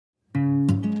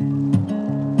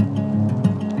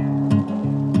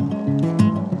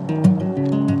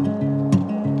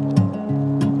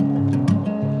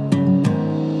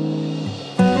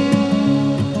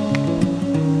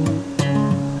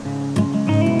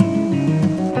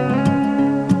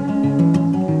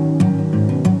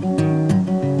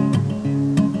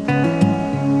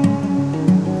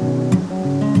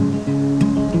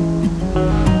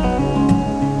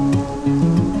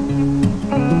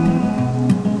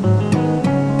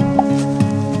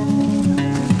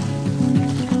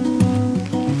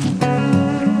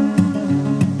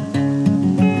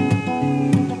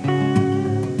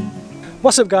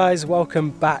What's up guys,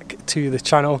 welcome back to the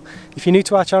channel. If you're new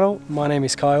to our channel, my name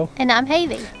is Kyle. And I'm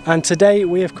Hayley. And today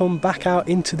we have come back out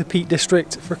into the Peak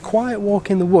District for a quiet walk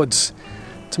in the woods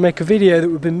to make a video that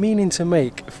we've been meaning to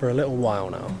make for a little while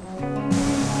now.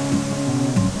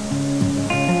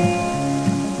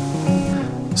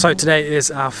 So today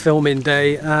is our filming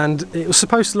day and it was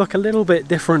supposed to look a little bit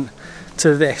different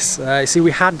to this. You see,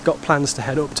 we had got plans to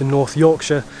head up to North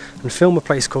Yorkshire and film a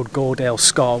place called Goredale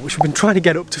Scar, which we've been trying to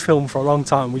get up to film for a long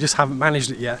time. We just haven't managed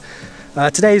it yet.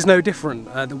 Today is no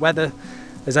different. The weather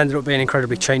has ended up being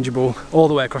incredibly changeable all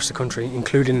the way across the country,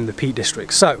 including in the Peak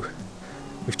District. So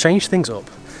we've changed things up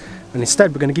and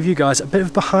instead we're going to give you guys a bit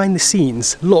of behind the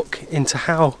scenes look into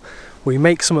how we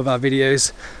make some of our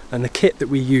videos and the kit that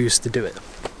we use to do it.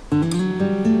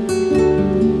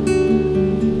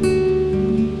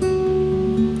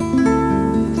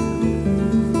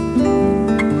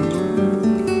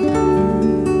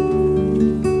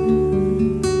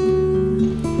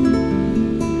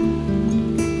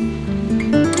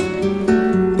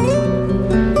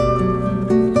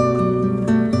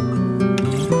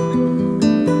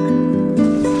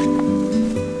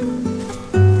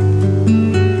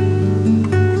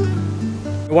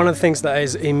 One of the things that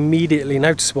is immediately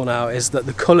noticeable now is that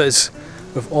the colours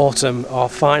of autumn are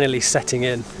finally setting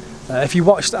in. If you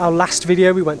watched our last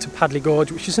video, we went to Padley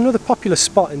Gorge, which is another popular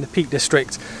spot in the Peak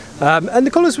District, and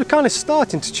the colours were kind of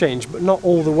starting to change, but not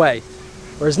all the way.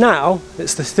 Whereas now,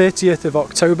 it's the 30th of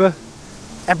October,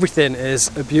 everything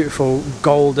is a beautiful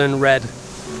golden, red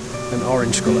and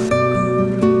orange colour.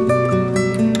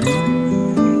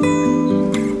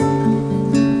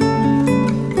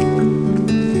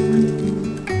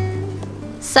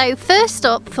 So first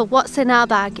up, for what's in our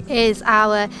bag, is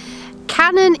our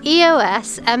Canon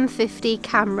EOS M50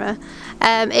 camera.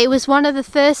 It was one of the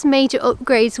first major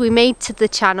upgrades we made to the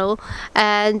channel,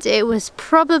 and it was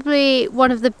probably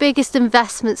one of the biggest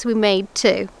investments we made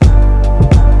too.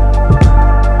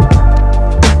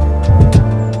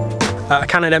 A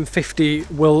Canon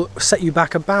M50 will set you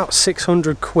back about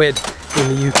 600 quid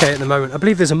in the UK at the moment. I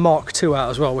believe there's a Mark II out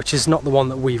as well, which is not the one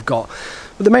that we've got.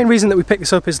 But the main reason that we picked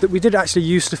this up is that we did actually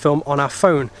used to film on our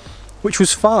phone, which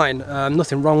was fine,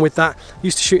 nothing wrong with that.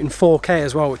 Used to shoot in 4K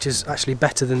as well, which is actually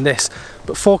better than this.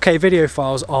 But 4K video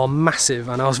files are massive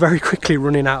and I was very quickly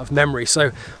running out of memory.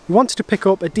 So we wanted to pick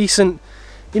up a decent,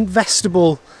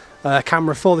 investable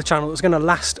camera for the channel that was going to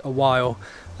last a while.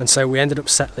 And so we ended up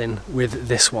settling with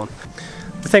this one.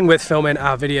 The thing with filming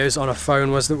our videos on a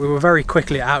phone was that we were very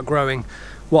quickly outgrowing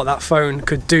what that phone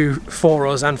could do for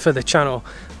us and for the channel.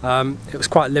 It was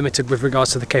quite limited with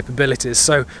regards to the capabilities,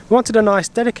 so we wanted a nice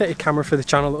dedicated camera for the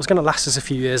channel that was going to last us a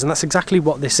few years, and that's exactly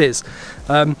what this is.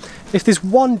 If there's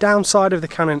one downside of the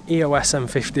Canon EOS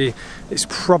M50, it's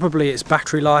probably its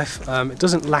battery life. It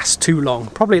doesn't last too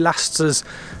long, probably lasts us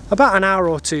about an hour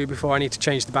or two before I need to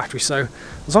change the battery, so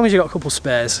as long as you've got a couple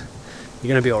spares, you're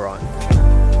going to be alright.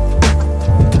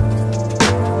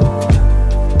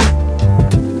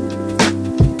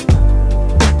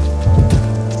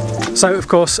 So of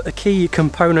course a key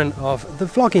component of the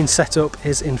vlogging setup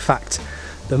is in fact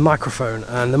the microphone,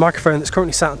 and the microphone that's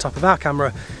currently sat on top of our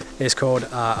camera is called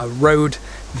a Rode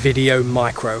Video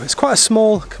Micro. It's quite a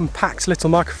small, compact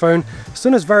little microphone. It's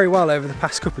done us very well over the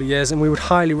past couple of years and we would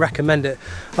highly recommend it.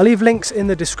 I'll leave links in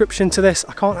the description to this.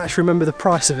 I can't actually remember the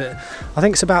price of it. I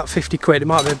think it's about 50 quid, it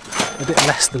might be a bit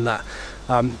less than that.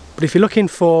 But if you're looking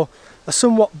for a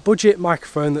somewhat budget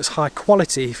microphone that's high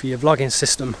quality for your vlogging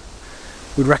system,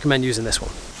 we'd recommend using this one.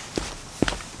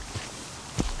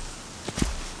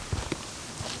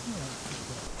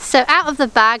 So out of the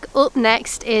bag, up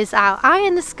next is our eye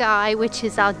in the sky, which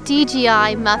is our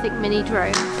DJI Mavic Mini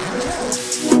drone.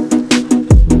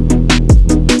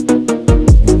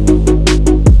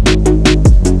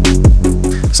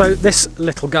 So this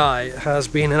little guy has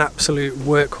been an absolute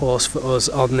workhorse for us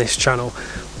on this channel.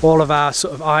 All of our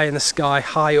sort of eye in the sky,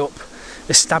 high up,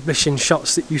 establishing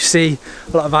shots that you see,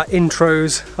 a lot of our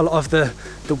intros, a lot of the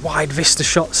wide vista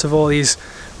shots of all these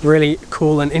really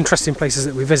cool and interesting places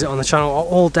that we visit on the channel are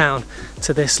all down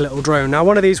to this little drone. Now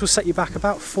one of these will set you back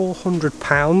about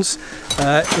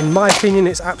 £400. In my opinion,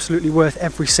 it's absolutely worth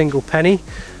every single penny.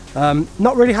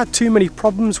 Not really had too many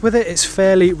problems with it. It's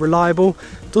fairly reliable,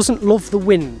 doesn't love the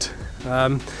wind.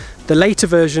 The later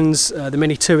versions, the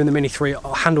Mini 2 and the Mini 3,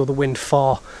 handle the wind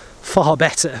far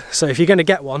better. So if you're going to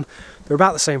get one, they're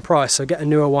about the same price, so get a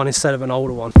newer one instead of an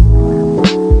older one.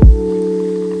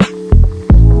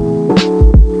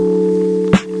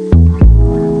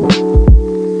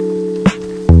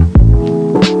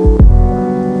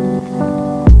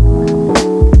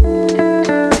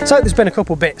 So there's been a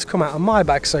couple bits come out of my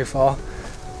bag so far,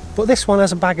 but this one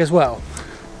has a bag as well.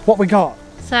 What we got?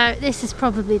 So this is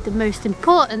probably the most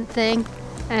important thing.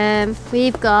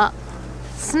 We've got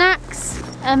snacks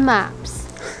and maps.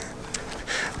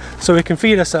 So we can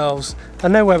feed ourselves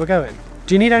and know where we're going.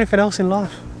 Do you need anything else in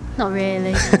life? Not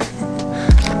really.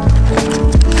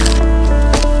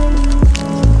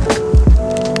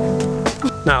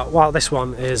 Now, while this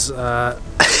one is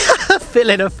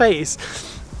filling her face,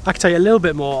 I can tell you a little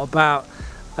bit more about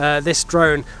this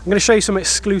drone. I'm going to show you some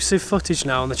exclusive footage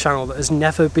now on the channel that has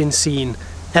never been seen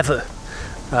ever.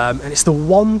 And it's the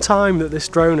one time that this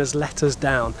drone has let us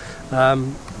down.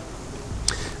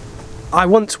 I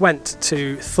once went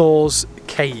to Thor's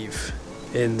Cave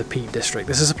in the Peak District.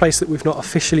 This is a place that we've not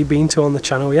officially been to on the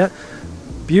channel yet.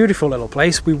 Beautiful little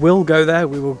place. We will go there.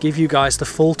 We will give you guys the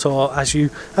full tour as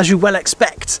you well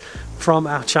expect from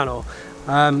our channel.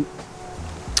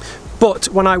 But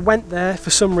when I went there, for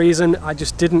some reason, I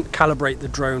just didn't calibrate the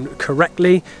drone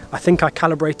correctly. I think I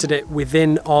calibrated it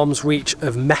within arm's reach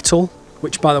of metal,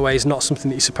 which by the way is not something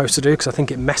that you're supposed to do because I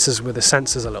think it messes with the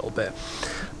sensors a little bit.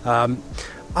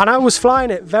 And I was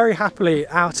flying it very happily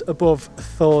out above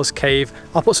Thor's Cave.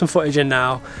 I'll put some footage in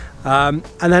now. And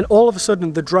then all of a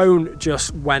sudden the drone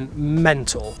just went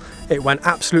mental. It went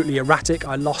absolutely erratic.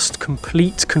 I lost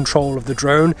complete control of the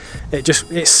drone. It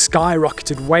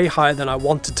skyrocketed way higher than I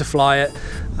wanted to fly it.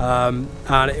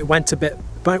 And it went a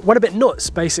bit nuts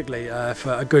basically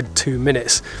for a good 2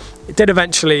 minutes. It did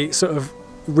eventually sort of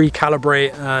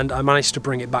recalibrate and I managed to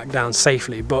bring it back down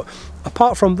safely, but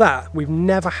apart from that we've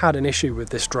never had an issue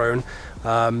with this drone.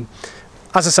 As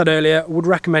I said earlier, I would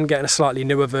recommend getting a slightly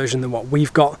newer version than what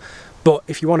we've got, but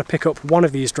if you want to pick up one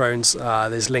of these drones,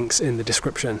 there's links in the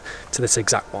description to this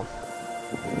exact one.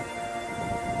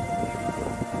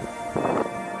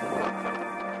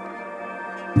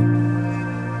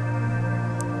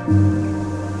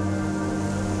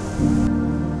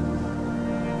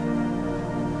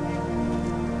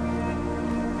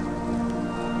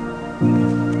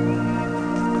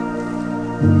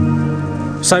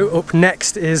 So up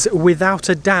next is without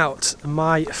a doubt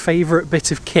my favourite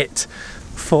bit of kit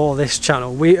for this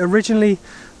channel. We originally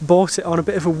bought it on a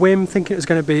bit of a whim, thinking it was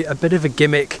going to be a bit of a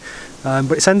gimmick,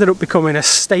 but it's ended up becoming a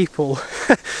staple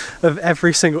of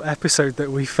every single episode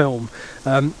that we film,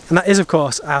 and that is of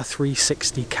course our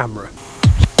 360 camera.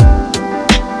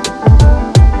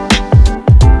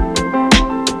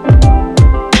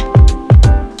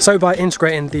 So by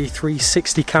integrating the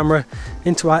 360 camera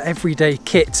into our everyday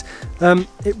kit,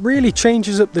 it really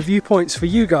changes up the viewpoints for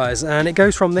you guys, and it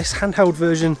goes from this handheld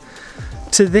version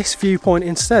to this viewpoint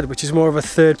instead, which is more of a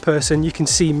third person. You can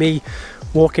see me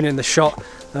walking in the shot,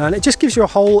 and it just gives you a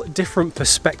whole different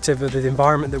perspective of the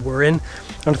environment that we're in,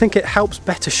 and I think it helps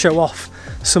better show off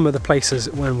some of the places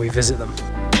when we visit them.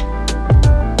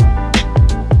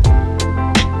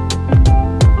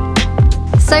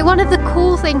 So one of the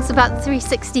cool things about the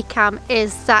 360 cam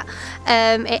is that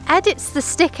it edits the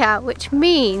stick out, which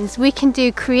means we can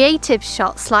do creative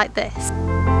shots like this.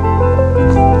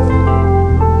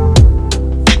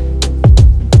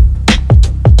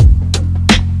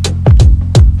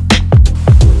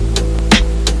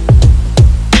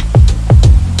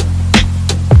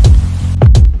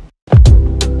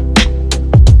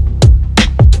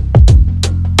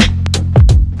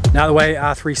 Now the way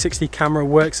our 360 camera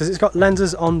works is it's got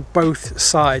lenses on both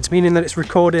sides, meaning that it's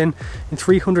recording in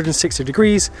 360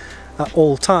 degrees at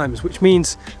all times, which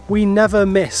means we never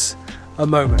miss a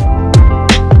moment.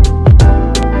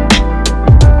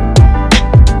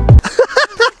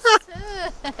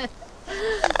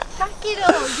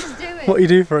 What do you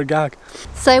do for a gag?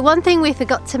 So one thing we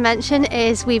forgot to mention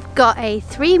is we've got a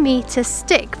 3-meter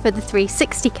stick for the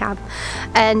 360 cam,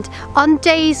 and on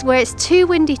days where it's too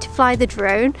windy to fly the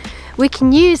drone, we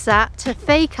can use that to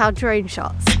fake our drone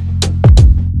shots.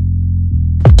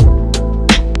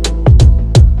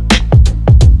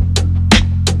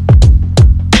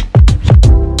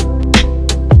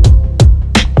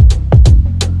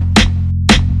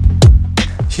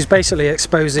 She's basically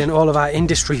exposing all of our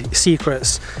industry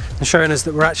secrets and showing us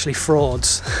that we're actually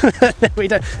frauds. We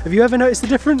don't. Have you ever noticed the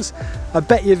difference? I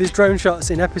bet you there's drone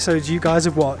shots in episodes you guys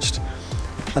have watched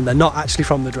and they're not actually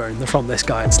from the drone, they're from this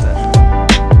guy instead.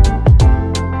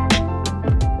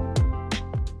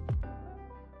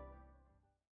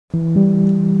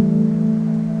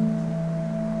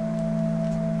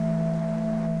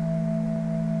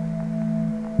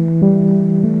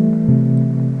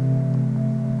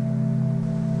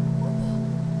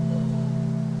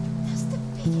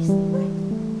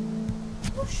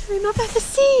 Mushroom I've ever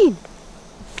seen.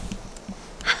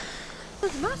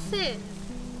 That's massive.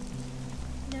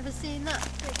 Never seen that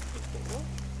big before.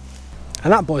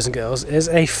 And that, boys and girls, is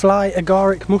a fly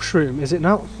agaric mushroom, is it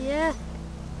not? Yeah.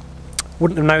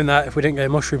 Wouldn't have known that if we didn't go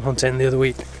mushroom hunting the other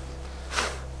week.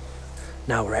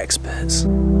 Now we're experts. You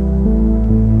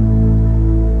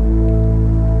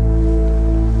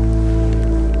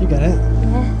get it?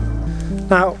 Yeah.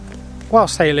 Now,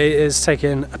 whilst Hayley is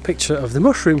taking a picture of the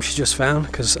mushroom she just found,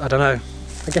 because I don't know,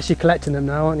 I guess you're collecting them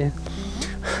now, aren't you?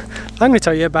 I'm going to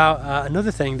tell you about another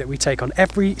thing that we take on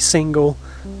every single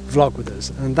vlog with us,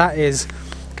 and that is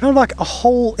kind of like a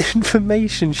whole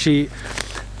information sheet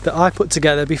that I put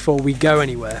together before we go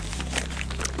anywhere.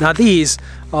 Now this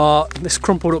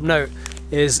crumpled up note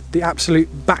is the absolute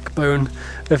backbone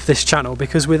of this channel,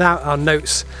 because without our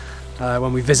notes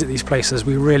when we visit these places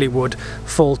we really would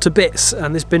fall to bits,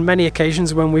 and there's been many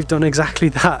occasions when we've done exactly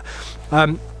that.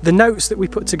 The notes that we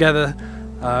put together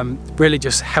really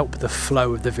just help the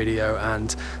flow of the video,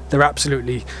 and they're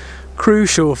absolutely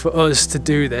crucial for us to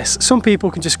do this. Some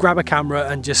people can just grab a camera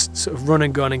and just sort of run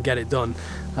and gun and get it done.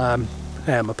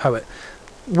 Hey, I'm a poet.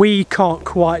 We can't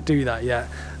quite do that yet.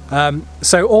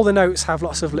 So all the notes have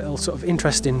lots of little sort of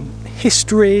interesting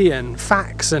history and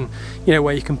facts, and you know,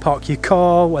 where you can park your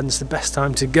car, when's the best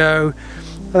time to go,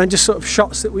 and then just sort of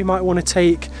shots that we might want to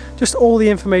take, just all the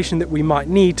information that we might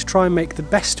need to try and make the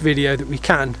best video that we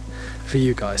can for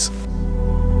you guys.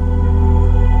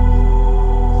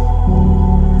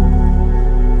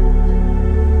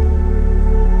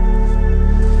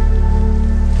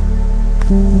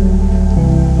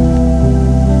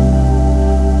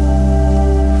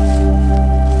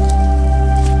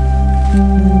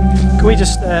 Can we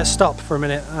just stop for a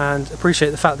minute and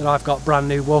appreciate the fact that I've got brand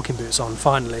new walking boots on,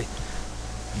 finally.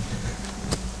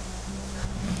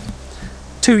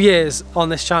 2 years on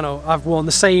this channel, I've worn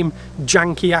the same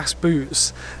janky ass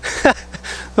boots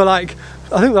for like,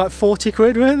 I think like 40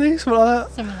 quid, weren't they? Something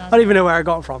like that. I don't even know where I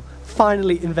got them from.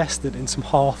 Finally invested in some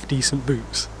half decent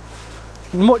boots.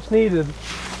 Much needed.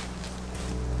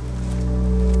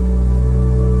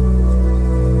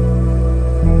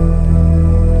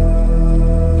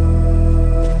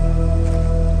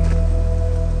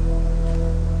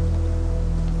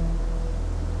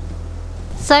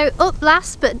 So up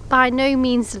last but by no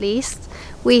means least,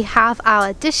 we have our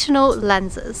additional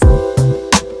lenses.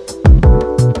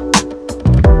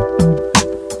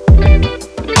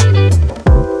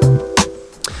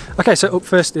 Okay, so up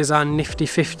first is our nifty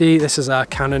 50. This is our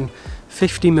Canon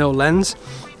 50mm lens.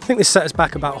 I think this set us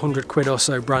back about 100 quid or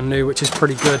so brand new, which is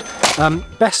pretty good.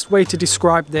 Best way to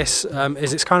describe this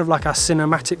is it's kind of like our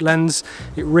cinematic lens.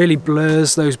 It really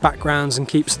blurs those backgrounds and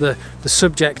keeps the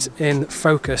subject in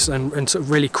focus, and sort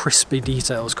of really crispy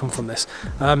details come from this.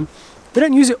 We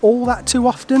don't use it all that too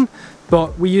often,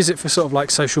 but we use it for sort of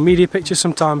like social media pictures,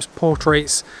 sometimes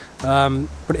portraits, but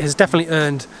it has definitely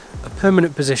earned a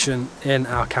permanent position in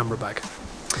our camera bag.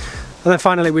 And then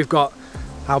finally we've got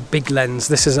our big lens.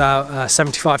 This is our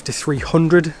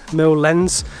 75-300mm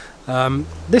lens.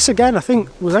 This again I think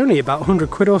was only about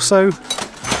 100 quid or so.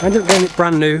 I ended up getting it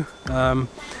brand new,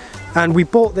 and we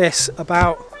bought this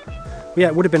about, yeah,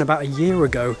 it would have been about a year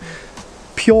ago,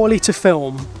 purely to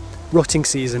film rutting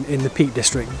season in the Peak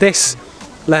District. This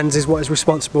lens is what is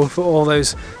responsible for all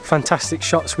those fantastic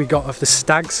shots we got of the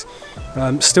stags.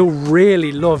 Still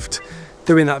really loved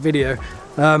doing that video.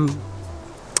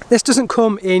 This doesn't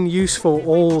come in useful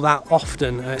all that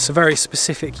often. It's a very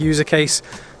specific user case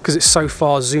because it's so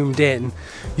far zoomed in.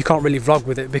 You can't really vlog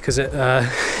with it because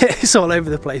it's all over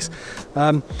the place.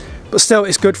 But still,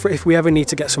 it's good for if we ever need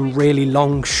to get some really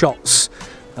long shots,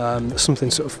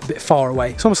 something sort of a bit far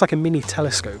away. It's almost like a mini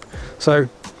telescope. So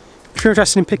if you're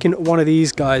interested in picking one of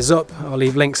these guys up, I'll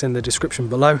leave links in the description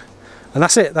below. And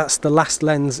that's it. That's the last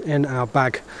lens in our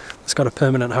bag. It's got a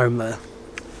permanent home there.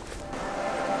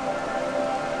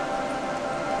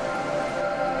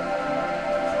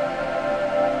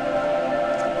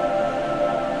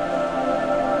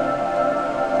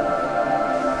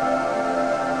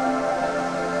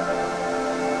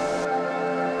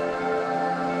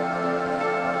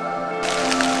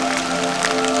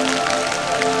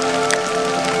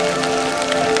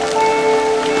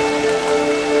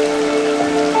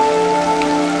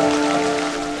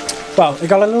 Well, it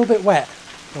got a little bit wet.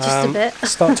 Just a bit.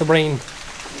 Start to rain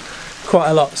quite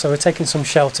a lot, so we're taking some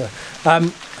shelter.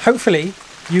 Hopefully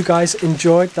you guys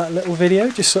enjoyed that little video,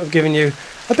 just sort of giving you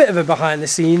a bit of a behind the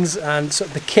scenes and sort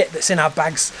of the kit that's in our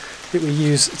bags that we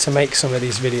use to make some of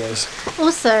these videos.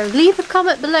 Also, leave a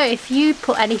comment below if you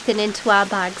put anything into our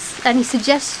bags. Any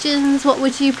suggestions? What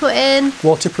would you put in?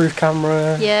 Waterproof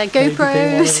camera. Yeah,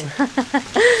 GoPros.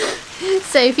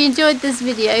 So if you enjoyed this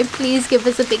video, please give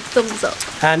us a big thumbs up.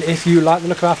 And if you like the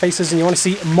look of our faces and you want to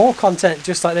see more content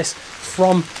just like this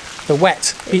from the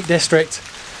wet Peak District,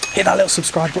 hit that little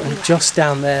subscribe button just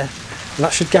down there, and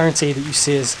that should guarantee that you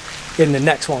see us in the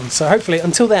next one. So hopefully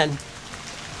until then,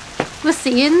 we'll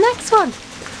see you in the next one.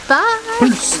 Bye.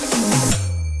 peace.